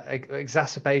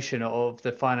exacerbation of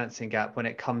the financing gap when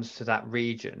it comes to that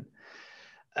region.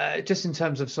 Just in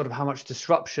terms of sort of how much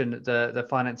disruption the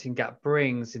financing gap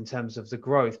brings in terms of the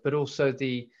growth, but also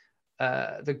the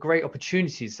great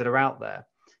opportunities that are out there.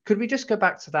 Could we just go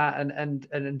back to that, and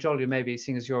Jolyon, maybe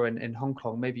seeing as you're in Hong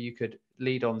Kong, maybe you could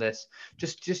lead on this,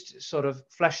 just sort of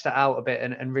flesh that out a bit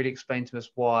and really explain to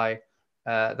us why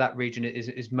that region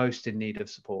is most in need of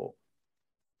support.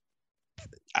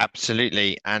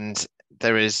 Absolutely. And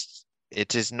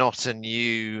it is not a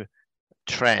new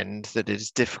trend that it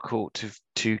is difficult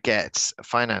to get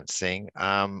financing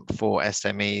for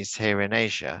SMEs here in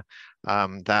Asia.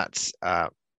 That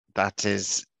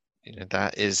is,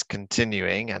 that is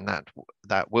continuing, and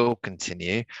that will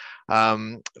continue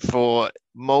for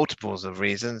multiples of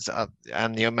reasons.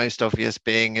 And the most obvious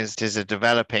being is it is a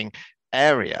developing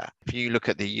area. If you look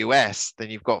at the US, then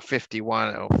you've got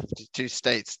 51 or 52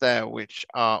 states there, which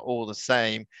are all the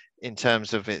same in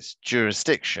terms of its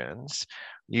jurisdictions.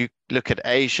 You look at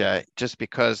Asia, just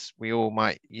because we all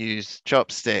might use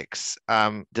chopsticks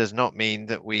does not mean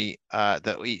that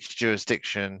that each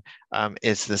jurisdiction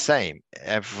is the same.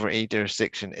 Every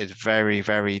jurisdiction is very,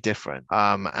 very different.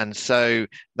 And so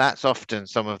that's often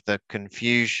some of the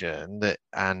confusion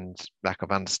and lack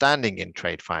of understanding in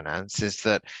trade finance, is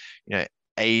that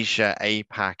Asia,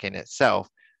 APAC in itself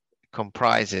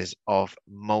comprises of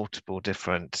multiple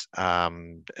different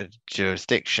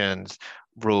jurisdictions,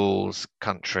 rules,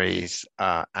 countries,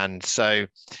 and so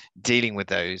dealing with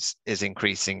those is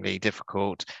increasingly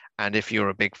difficult. And if you're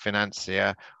a big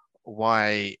financier,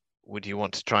 why would you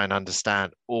want to try and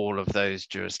understand all of those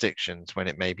jurisdictions when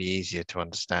it may be easier to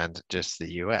understand just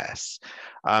the US?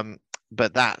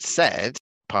 But that said,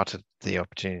 part of the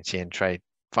opportunity in trade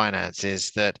finance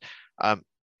is that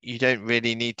you don't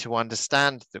really need to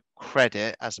understand the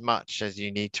credit as much as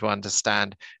you need to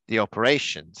understand the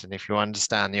operations. And if you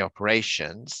understand the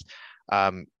operations,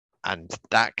 and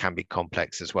that can be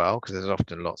complex as well, because there's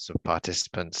often lots of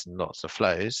participants and lots of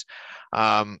flows.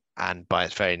 And by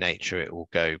its very nature, it will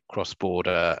go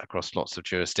cross-border across lots of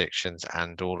jurisdictions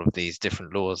and all of these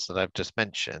different laws that I've just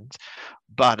mentioned.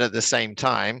 But at the same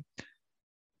time,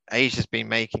 Asia's been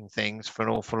making things for an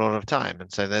awful lot of time, and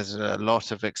so there's a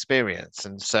lot of experience.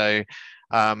 And so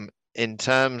in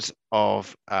terms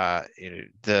of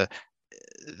there's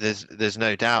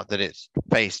no doubt that it's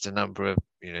faced a number of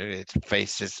it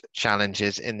faces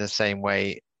challenges in the same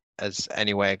way as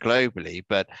anywhere globally,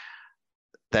 but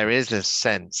there is a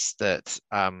sense that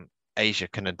Asia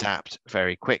can adapt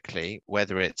very quickly,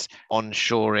 whether it's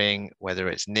onshoring, whether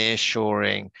it's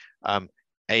nearshoring.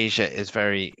 Asia is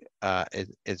very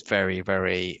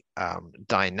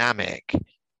dynamic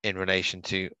in relation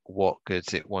to what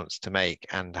goods it wants to make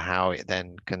and how it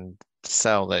then can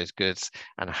sell those goods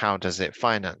and how does it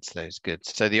finance those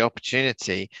goods. So the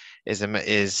opportunity is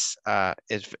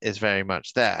very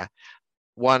much there.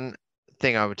 One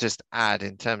thing I would just add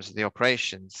in terms of the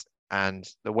operations and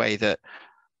the way that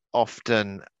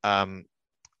often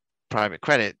private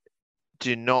credit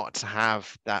do not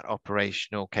have that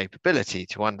operational capability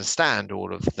to understand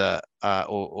all of the,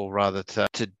 or rather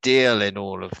to deal in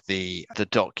all of the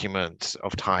documents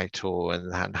of title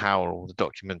and how all the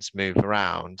documents move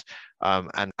around,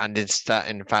 and instead,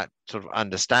 in fact, sort of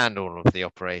understand all of the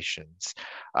operations.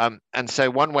 And so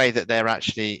one way that they're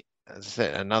actually, as I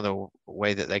said, another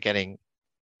way that they're getting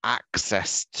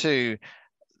access to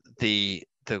the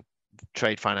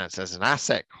trade finance as an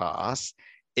asset class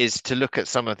is to look at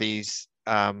some of these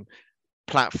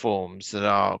platforms that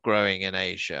are growing in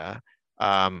Asia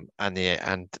and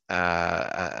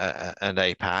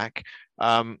APAC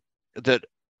that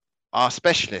are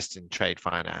specialists in trade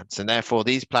finance, and therefore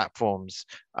these platforms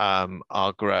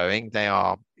are growing. They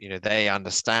are, they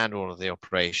understand all of the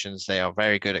operations. They are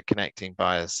very good at connecting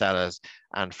buyers, sellers,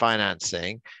 and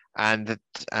financing. And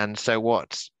so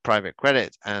what private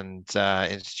credit and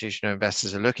institutional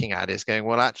investors are looking at is going,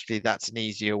 well, actually, that's an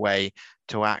easier way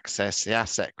to access the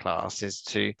asset class, is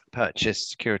to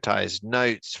purchase securitized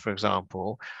notes, for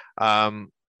example,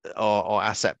 or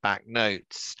asset-backed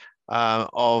notes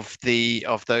of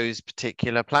those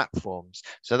particular platforms.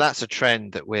 So that's a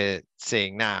trend that we're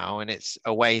seeing now, and it's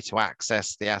a way to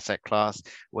access the asset class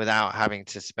without having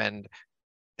to spend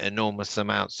enormous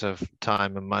amounts of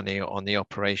time and money on the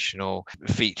operational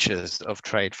features of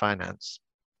trade finance.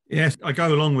 Yes, I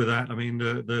go along with that. I mean,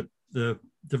 the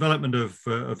development of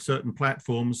certain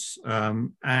platforms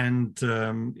and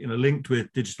linked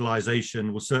with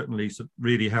digitalization will certainly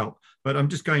really help. But I'm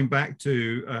just going back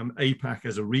to APAC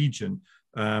as a region.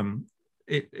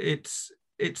 It's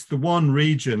the one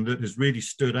region that has really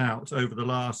stood out over the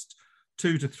last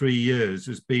 2 to 3 years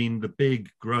as being the big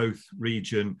growth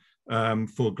region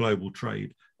for global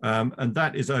trade. And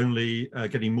that is only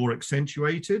getting more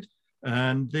accentuated.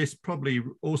 And this probably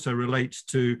also relates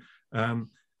to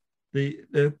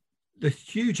the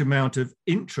huge amount of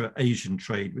intra-Asian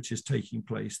trade which is taking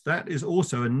place. That is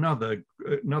also another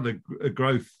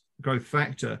growth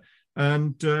factor.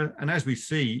 And as we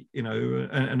see,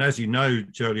 and as you know,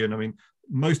 Jolyon, I mean,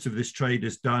 most of this trade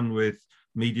is done with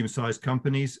medium-sized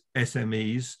companies,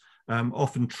 SMEs,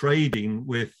 often trading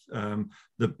with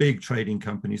the big trading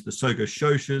companies, the Sogo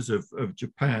Shoshas of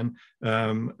Japan,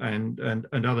 and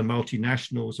other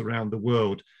multinationals around the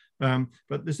world.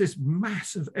 But there's this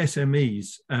massive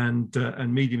SMEs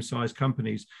and medium-sized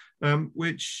companies,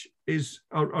 which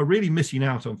are really missing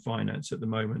out on finance at the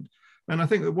moment. And I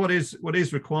think that what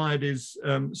is required is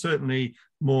certainly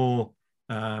more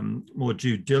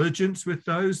due diligence with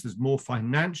those. There's more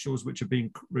financials which are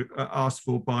being asked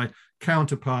for by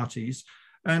counterparties,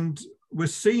 and we're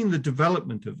seeing the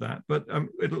development of that. But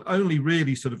it'll only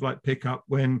really sort of like pick up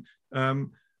when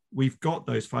we've got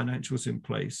those financials in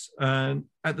place. And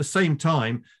at the same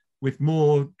time, with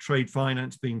more trade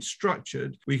finance being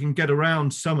structured, we can get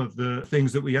around some of the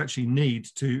things that we actually need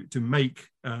to make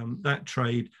that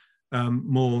trade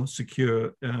more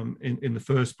secure in the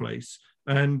first place.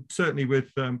 And certainly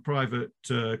with private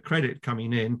credit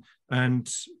coming in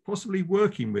and possibly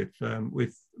working with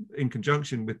in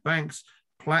conjunction with banks,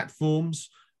 platforms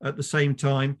at the same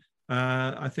time,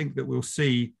 I think that we'll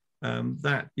see some of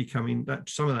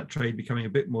that trade becoming a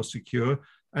bit more secure,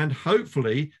 and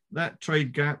hopefully that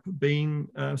trade gap being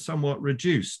somewhat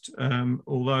reduced,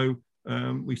 although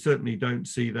we certainly don't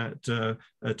see that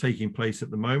taking place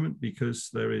at the moment, because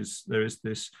there is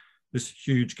this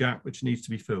huge gap which needs to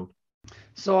be filled.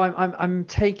 So I'm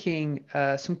taking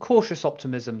some cautious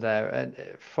optimism there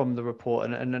from the report,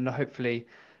 and hopefully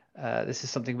this is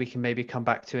something we can maybe come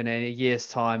back to in a year's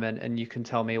time, and you can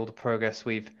tell me all the progress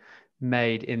we've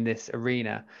made in this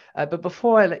arena. But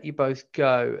before I let you both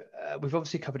go, we've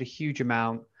obviously covered a huge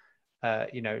amount,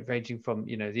 ranging from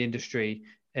the industry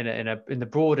in the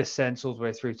broadest sense all the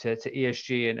way through to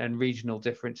ESG and regional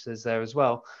differences there as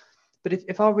well. But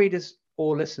if our readers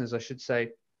or listeners, I should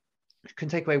say, can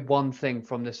take away one thing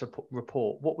from this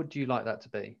report, what would you like that to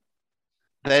be?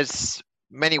 There's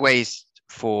many ways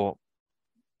for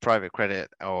private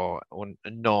credit or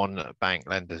non-bank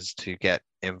lenders to get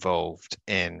involved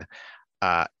in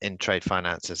trade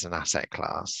finance as an asset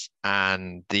class,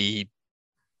 and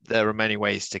there are many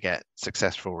ways to get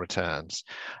successful returns,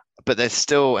 but there's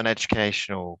still an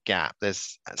educational gap.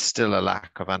 There's still a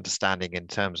lack of understanding in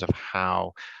terms of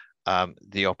how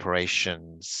the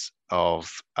operations of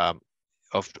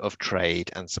trade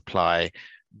and supply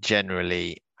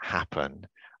generally happen,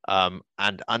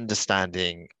 and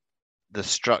understanding the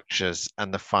structures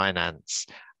and the finance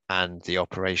and the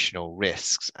operational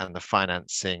risks and the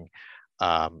financing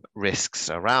risks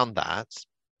around that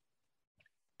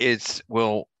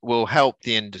will help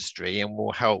the industry, and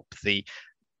will help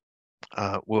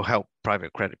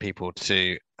private credit people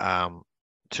to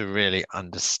really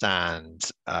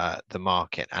understand the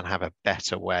market and have a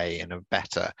better way and a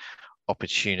better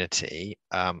opportunity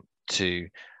to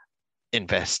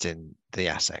invest in the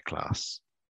asset class.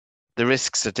 The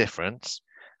risks are different,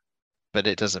 but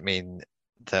it doesn't mean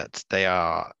that they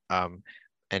are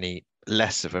any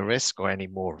less of a risk or any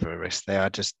more of a risk. They are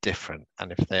just different,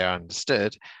 and if they are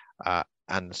understood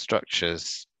and the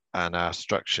structures and are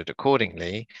structured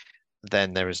accordingly,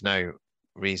 then there is no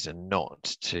reason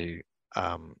not to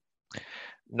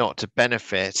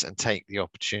benefit and take the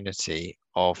opportunity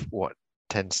of what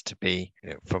tends to be,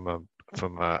 from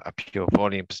a pure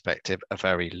volume perspective, a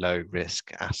very low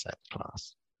risk asset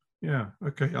class. Yeah.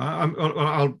 Okay.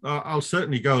 I'll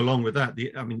certainly go along with that.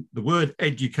 The word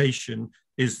education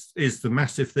is the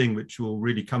massive thing which will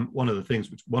really come. One of the things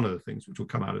which will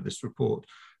come out of this report.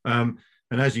 And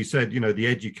as you said, the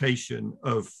education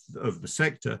of the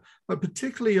sector, but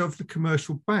particularly of the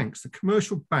commercial banks. The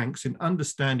commercial banks in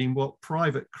understanding what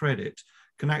private credit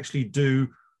can actually do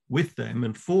with them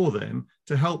and for them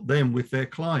to help them with their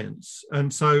clients.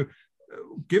 And so,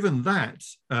 given that,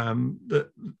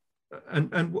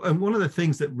 And one of the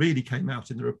things that really came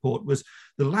out in the report was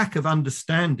the lack of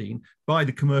understanding by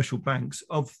the commercial banks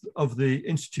of the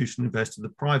institutional investor, the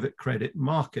private credit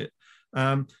market.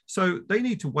 So they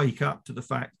need to wake up to the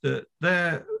fact that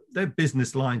their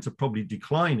business lines are probably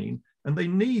declining, and they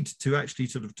need to actually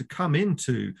to come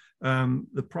into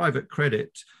the private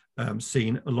credit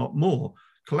scene a lot more,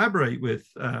 collaborate with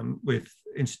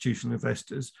institutional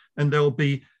investors, and there'll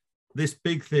be this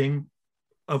big thing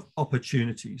of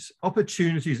opportunities.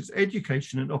 It's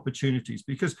education and opportunities,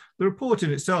 because the report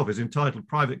in itself is entitled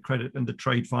Private Credit and the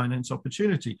Trade Finance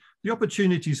Opportunity. The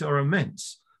opportunities are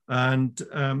immense, and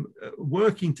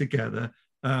working together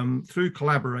through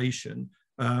collaboration,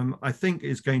 I think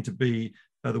is going to be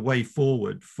the way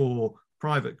forward for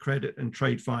private credit and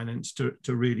trade finance to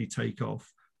really take off.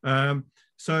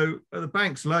 So the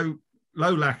bank's low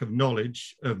lack of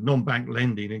knowledge of non-bank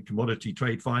lending and commodity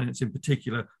trade finance in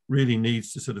particular really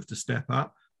needs to to step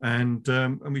up, and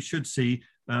we should see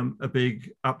a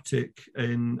big uptick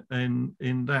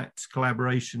in that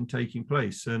collaboration taking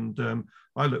place. And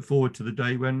I look forward to the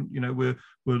day when, you know, we're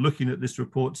looking at this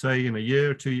report, say in a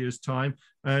year or 2 years' time,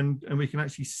 and we can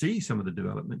actually see some of the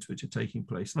developments which are taking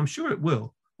place. And I'm sure it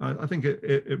will. I think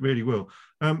it really will.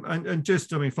 And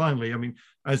just, I mean, finally, I mean,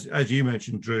 as you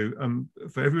mentioned, Drew,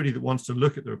 for everybody that wants to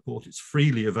look at the report, it's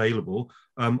freely available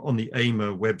on the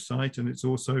AIMA website, and it's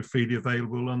also freely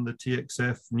available on the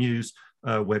TXF News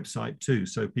website too.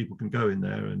 So people can go in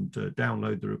there and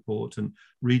download the report and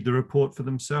read the report for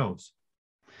themselves.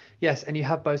 Yes, and you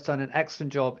have both done an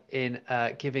excellent job in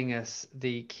giving us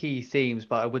the key themes,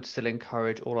 but I would still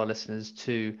encourage all our listeners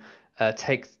to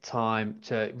take the time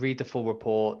to read the full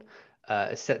report.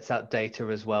 It sets out data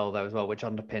as well, which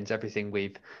underpins everything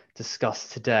we've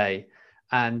discussed today.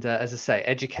 And as I say,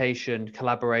 education,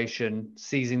 collaboration,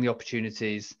 seizing the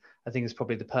opportunities, I think is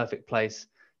probably the perfect place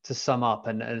to sum up.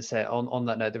 And say on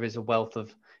that note, there is a wealth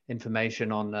of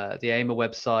information on the AIMA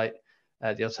website,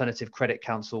 the Alternative Credit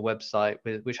Council website,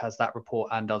 which has that report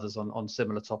and others on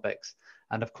similar topics.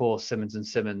 And of course, Simmons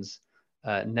 & Simmons,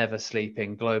 never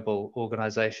sleeping global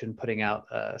organization, putting out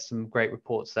some great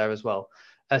reports there as well.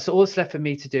 So all that's left for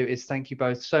me to do is thank you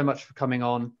both so much for coming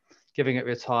on, giving it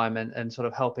your time, and sort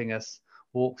of helping us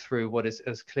walk through what is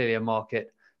clearly a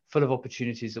market full of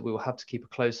opportunities that we will have to keep a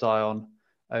close eye on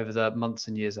over the months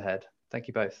and years ahead. Thank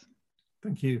you both.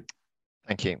 Thank you.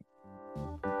 Thank you.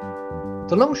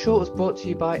 The Long Short was brought to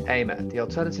you by AIMA, the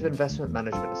Alternative Investment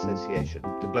Management Association,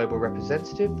 the global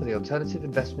representative for the alternative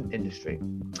investment industry.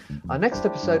 Our next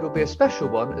episode will be a special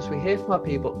one as we hear from our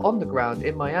people on the ground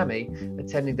in Miami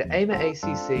attending the AIMA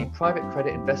ACC Private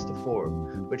Credit Investor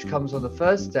Forum, which comes on the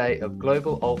first day of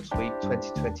Global Alts Week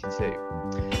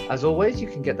 2022. As always, you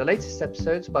can get the latest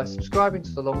episodes by subscribing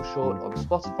to The Long Short on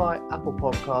Spotify, Apple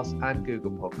Podcasts and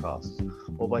Google Podcasts,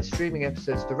 or by streaming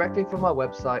episodes directly from our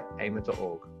website,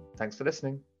 aima.org. Thanks for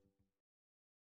listening.